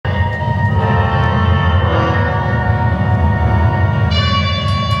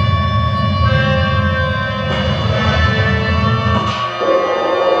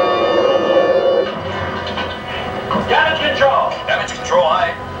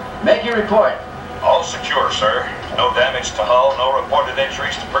Make your report. All secure, sir. No damage to hull, no reported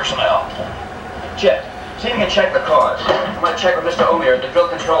injuries to personnel. Jet, see if you can check the cause. I'm going to check with Mr. Omir at the drill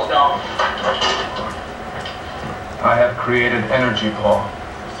control dome. I have created energy, Paul.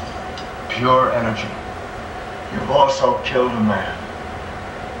 Pure energy. You've also killed a man.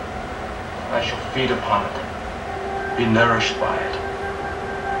 I shall feed upon it, be nourished by it.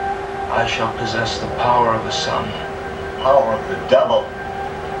 I shall possess the power of the sun. Power of the devil.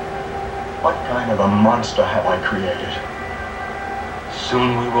 What kind of a monster have I created?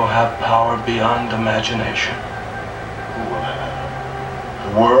 Soon we will have power beyond imagination. Who will have?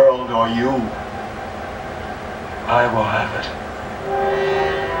 The world or you? I will have it.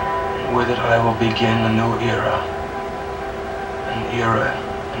 With it I will begin a new era. An era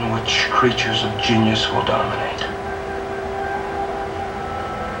in which creatures of genius will dominate.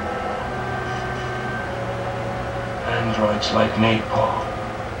 Androids like me, Paul.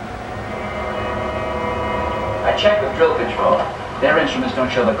 I checked with drill control. Their instruments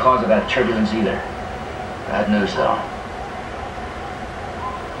don't show the cause of that turbulence either. Bad news, though.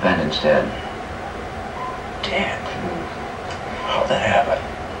 Vendon's dead. Dead? How'd that happen?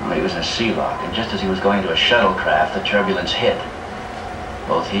 Well, he was in a sea lock, and just as he was going to a shuttlecraft, the turbulence hit.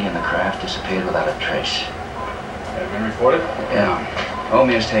 Both he and the craft disappeared without a trace. Have been reported? Yeah.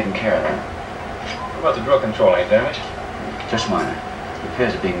 Omir's taking care of them. What about the drill control? Any damage? Just minor.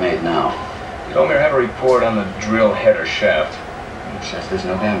 Repairs are being made now. Did Omir have a report on the drill head or shaft? It says there's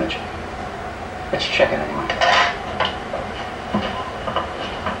no damage. Let's check it anyway.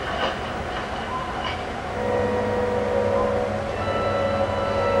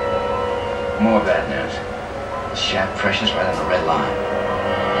 More bad news. The shaft pressure's right on the red line.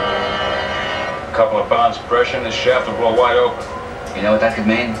 A couple of pounds pressure and the shaft will blow wide open. You know what that could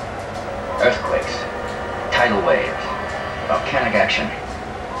mean? Earthquakes, tidal waves, volcanic action.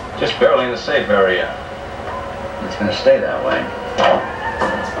 Just barely in the safe area. It's going to stay that way.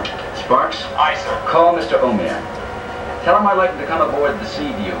 Sparks? Aye, sir. Call Mr. Omir. Tell him I'd like him to come aboard the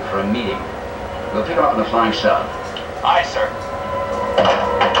Seaview for a meeting. We'll pick him up in the Flying Sub. Aye, sir.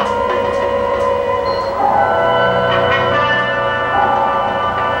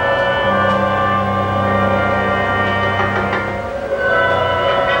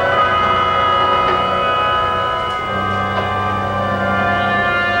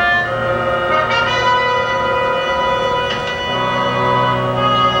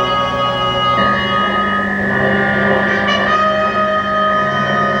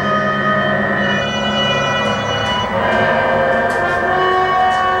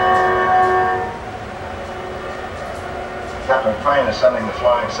 Sending the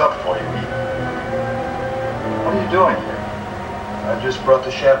Flying Sub for you. What are you doing here? I just brought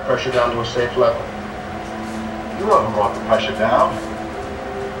the shaft pressure down to a safe level. You haven't brought the pressure down.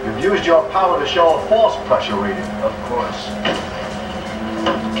 You've used your power to show a false pressure reading. Of course.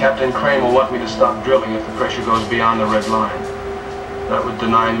 Captain Crane will want me to stop drilling if the pressure goes beyond the red line. That would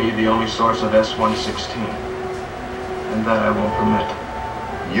deny me the only source of S-116. And that I won't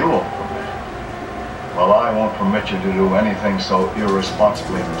permit. You won't permit? Well, I won't permit you to do anything so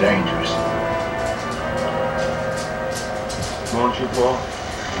irresponsibly dangerous. Won't you, Paul?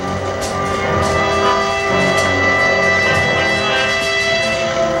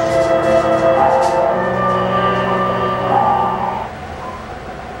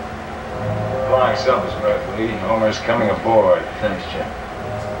 Flying Sub is ready. Omir's coming aboard. Thanks, Jim.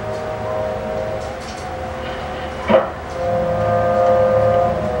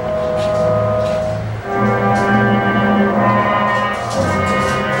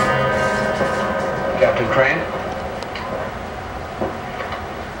 Captain Crane?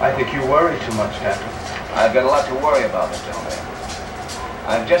 I think you worry too much, Captain. I've got a lot to worry about, Mr. Omir.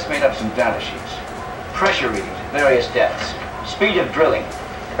 I've just made up some data sheets. Pressure readings at various depths. Speed of drilling.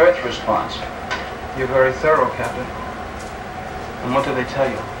 Earth response. You're very thorough, Captain. And what do they tell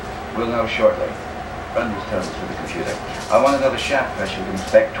you? We'll know shortly. Run these totals through the computer. I want to know the shaft pressure we can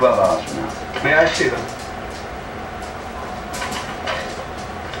expect 12 hours from now. May I see them?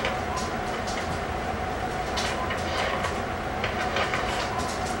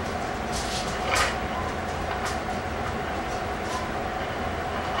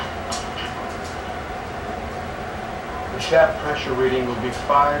 The shaft pressure reading will be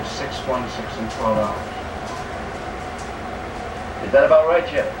 5, 6, 1, 6, and 12 hours. Is that about right,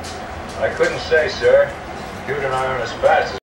 Chip? I couldn't say, sir. Computer and I aren't as fast as